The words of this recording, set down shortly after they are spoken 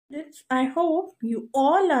I hope you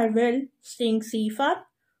all are well, staying safe at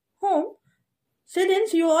home.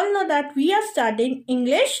 Students, you all know that we are studying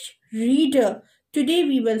English Reader. Today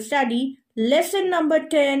we will study lesson number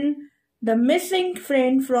 10, The Missing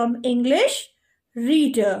Friend from English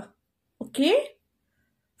Reader. Okay?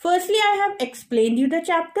 Firstly, I have explained you the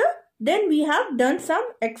chapter. Then we have done some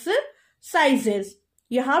exercises.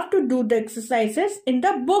 You have to do the exercises in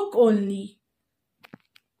the book only.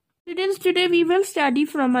 Students, today we will study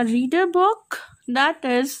from a reader book, that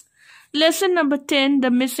is lesson number 10,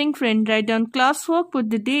 The Missing Friend. Write down classwork, put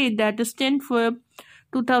the date, that is 10th Feb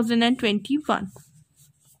 2021.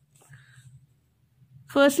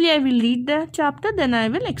 Firstly, I will read the chapter, then I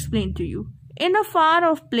will explain to you. In a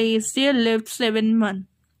far-off place, there lived 7 men.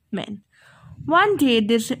 One day,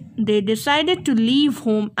 they decided to leave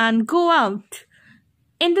home and go out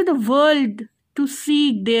into the world to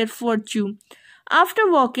seek their fortune.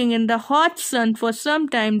 After walking in the hot sun for some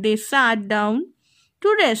time, they sat down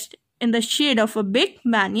to rest in the shade of a big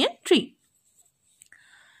banyan tree.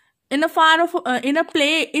 In a place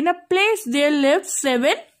there lived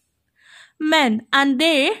 7 men, and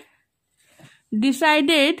they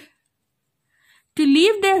decided to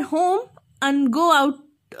leave their home and go out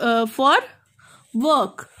for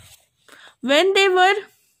work. When they were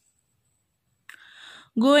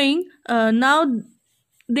going, now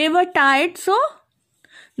they were tired, so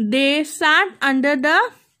they sat under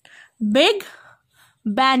the big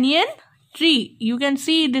banyan tree. You can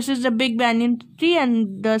see this is the big banyan tree,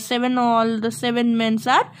 and the 7 men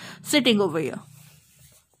are sitting over here.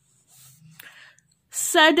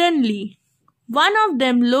 Suddenly, one of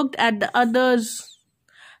them looked at the others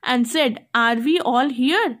and said, "Are we all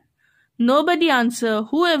here?" Nobody answered.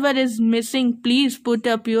 "Whoever is missing, please put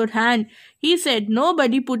up your hand," he said.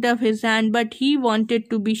 Nobody put up his hand, but he wanted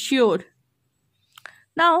to be sure.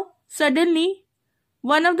 Now, suddenly,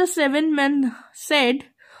 one of the 7 men said,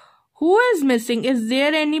 "Who is missing? Is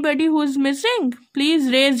there anybody who is missing?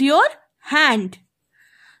 Please raise your hand."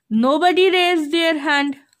 Nobody raised their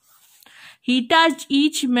hand. He touched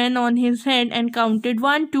each man on his head and counted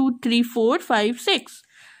 1, 2, 3, 4, 5, 6.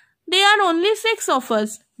 "There are only 6 of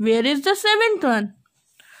us. Where is the 7th one?"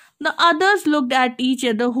 The others looked at each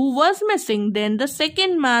other. Who was missing? Then the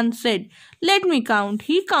second man said, "Let me count."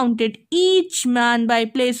 He counted each man by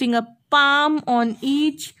placing a palm on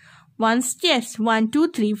each one's chest. 1, 2,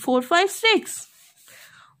 3, 4, 5, 6.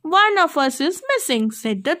 "One of us is missing,"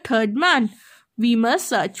 said the third man. "We must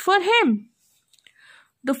search for him."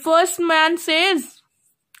 The first man says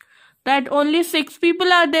that only 6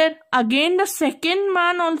 people are there. Again, the second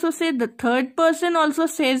man also said, the third person also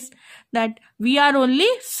says that we are only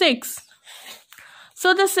 6.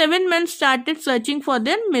 So the 7 men started searching for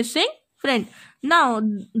their missing friend. Now,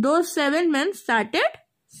 those 7 men started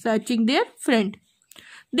searching their friend.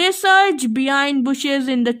 They searched behind bushes,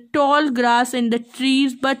 in the tall grass, in the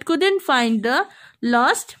trees, but couldn't find the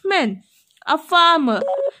lost men. A farmer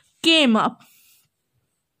came up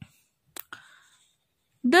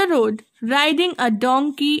the road, riding a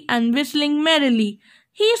donkey and whistling merrily.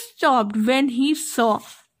 He stopped when he saw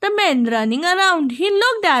the men running around. He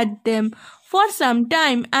looked at them for some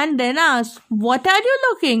time and then asked, "What are you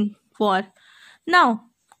looking for?"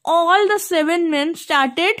 Now, all the 7 men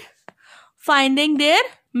started finding their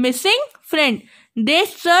missing friend. They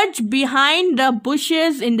searched behind the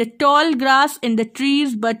bushes, in the tall grass, in the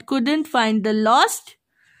trees, but couldn't find the lost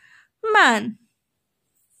man.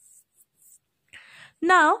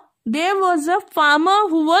 Now, there was a farmer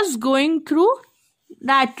who was going through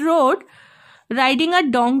that road riding a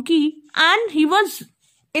donkey, and he was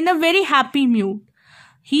in a very happy mood.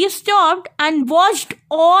 He stopped and watched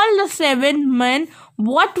all the 7 men.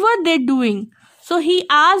 What were they doing? So he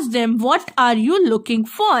asked them, "What are you looking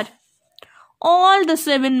for?" All the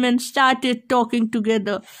 7 men started talking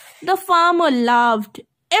together. The farmer laughed.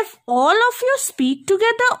 "If all of you speak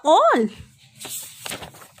together, all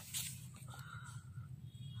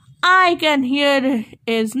I can hear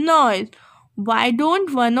is noise. Why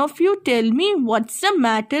don't one of you tell me what's the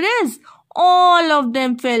matter is?" All of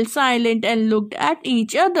them fell silent and looked at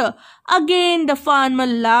each other. Again the farmer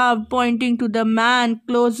laughed, pointing to the man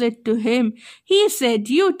closest to him. He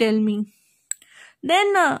said, "You tell me."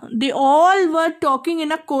 Then they all were talking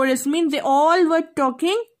in a chorus, means they all were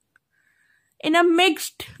talking in a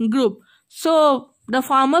mixed group. So the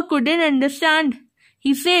farmer couldn't understand.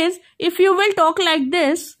 He says, "If you will talk like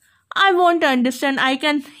this, I won't understand. I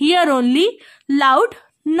can hear only loud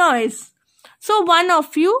noise. So one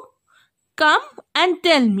of you come and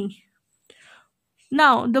tell me."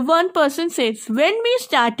 Now the one person says, "When we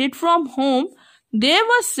started from home, there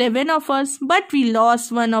were 7 of us, but we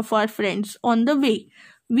lost one of our friends on the way.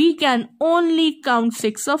 We can only count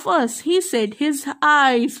 6 of us, he said, his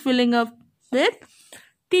eyes filling up with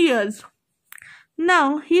tears.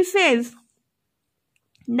 Now he says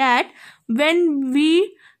that when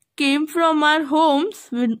we came from our homes,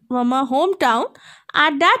 from our hometown,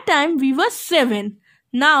 at that time we were 7.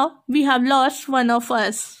 Now we have lost one of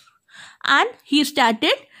us. And he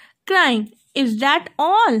started crying. Is that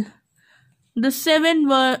all? The 7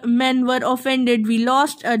 men were offended. We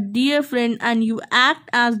lost a dear friend and you act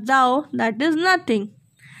as though that is nothing.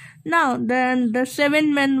 Now then the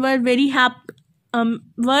 7 men were very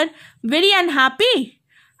unhappy.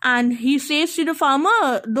 And he says to the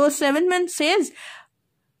farmer, those 7 men says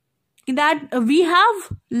that we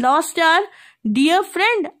have lost our dear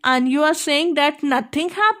friend and you are saying that nothing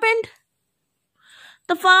happened.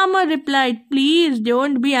 The farmer replied, please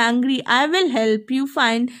don't be angry. I will help you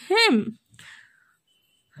find him.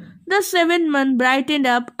 The 7 men brightened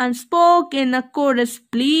up and spoke in a chorus,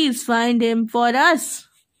 please find him for us.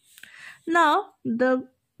 Now the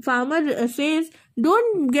farmer says,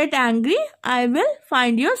 don't get angry. I will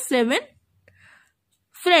find your 7th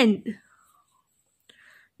friend.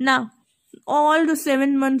 Now all the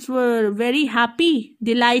 7 men were very happy,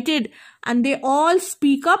 delighted, and they all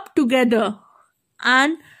speak up together.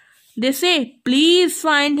 And they say, please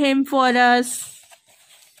find him for us.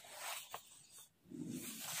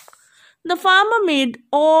 The farmer made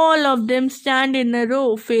all of them stand in a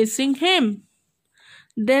row facing him.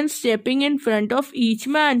 Then stepping in front of each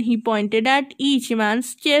man, he pointed at each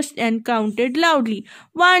man's chest and counted loudly.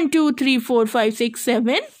 1, 2, 3, 4, 5, 6,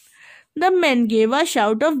 7. The men gave a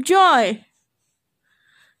shout of joy.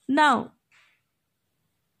 Now,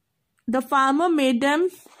 the farmer made them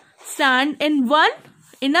stand in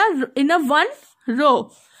a one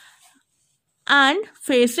row and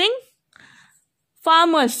facing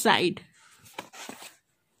farmer's side.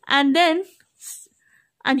 And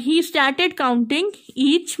he started counting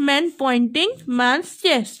each man pointing man's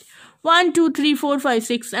chest. 1, 2, 3, 4, 5,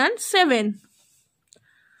 6 and 7.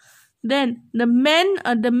 Then the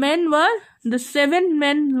 7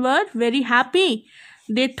 men were very happy.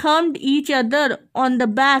 They thumped each other on the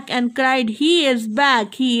back and cried, he is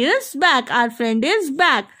back, he is back, our friend is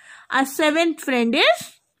back, our 7th friend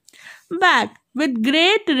is back. With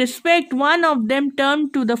great respect, one of them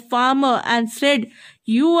turned to the farmer and said,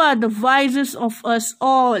 you are the wisest of us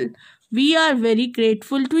all. We are very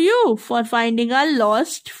grateful to you for finding our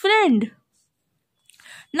lost friend.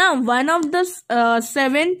 Now, one of the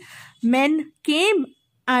 7 men came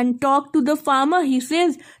and talked to the farmer. He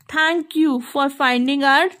says, thank you for finding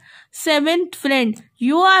our 7th friend.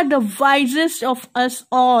 You are the wisest of us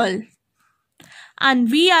all. And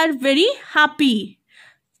we are very happy.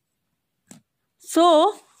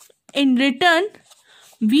 So, in return,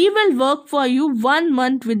 we will work for you 1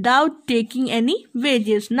 month without taking any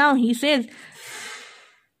wages. Now he says,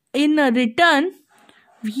 in return,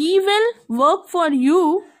 we will work for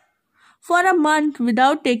you for a month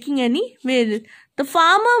without taking any wages. The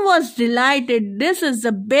farmer was delighted. This is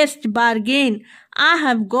the best bargain I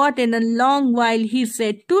have got in a long while, he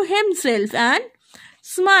said to himself and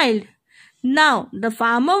smiled. Now the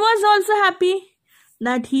farmer was also happy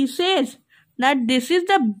that he says that this is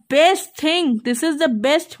the best thing, this is the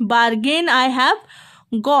best bargain I have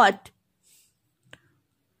got.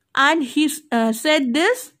 And he said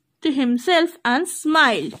this to himself and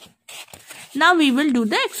smiled. Now we will do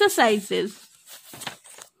the exercises.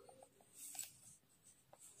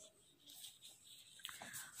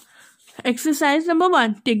 Exercise number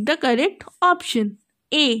 1. Take the correct option.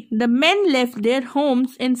 A. The men left their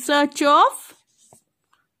homes in search of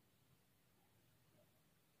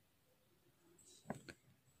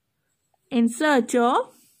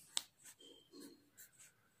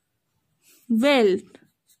wealth.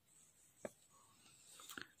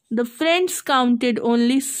 The friends counted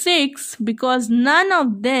only 6 because none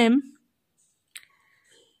of them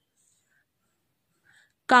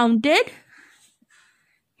counted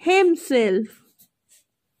himself.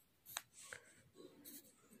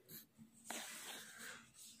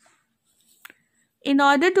 In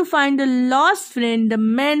order to find the lost friend, the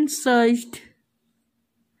men searched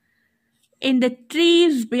in the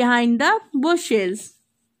trees behind the bushes.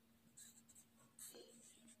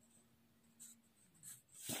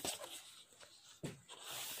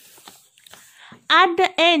 At the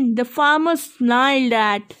end, the farmer smiled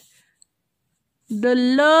at the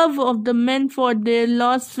love of the men for their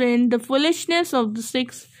lost friend, the foolishness of the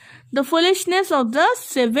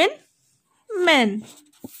 7 men.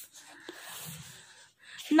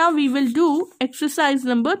 Now we will do exercise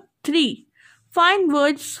number 3. Find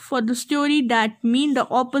words for the story that mean the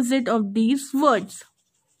opposite of these words.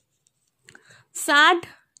 Sad,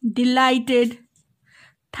 delighted,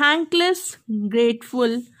 thankless,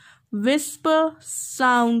 grateful, whisper,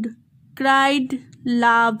 sound, cried,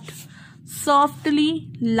 laughed,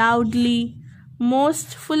 softly, loudly,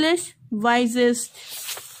 most foolish, wisest.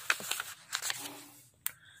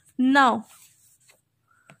 Now,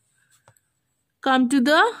 come to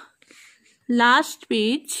the last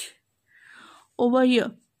page over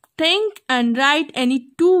here. Think and write any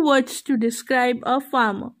two words to describe a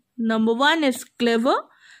farmer. Number 1 is clever.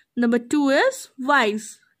 Number 2 is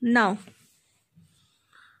wise. Now,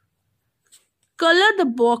 color the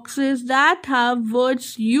boxes that have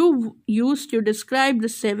words you use to describe the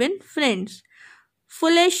 7 friends.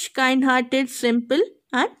 Foolish, kind-hearted, simple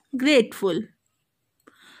and grateful.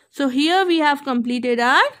 So here we have completed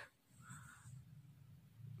our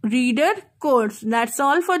reader course. That's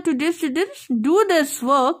all for today, students. Do this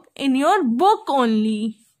work in your book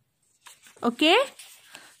only. Okay?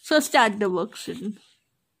 So start the work, students.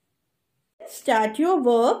 Start your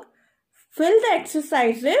work. Fill the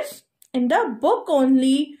exercises in the book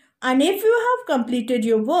only. And if you have completed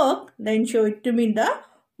your work, then show it to me in the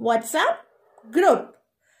WhatsApp group.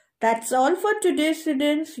 That's all for today,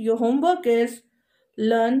 students. Your homework is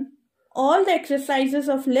learn all the exercises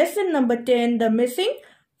of lesson number 10, The Missing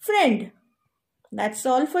Friend. That's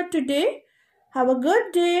all for today. Have a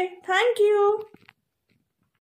good day. Thank you.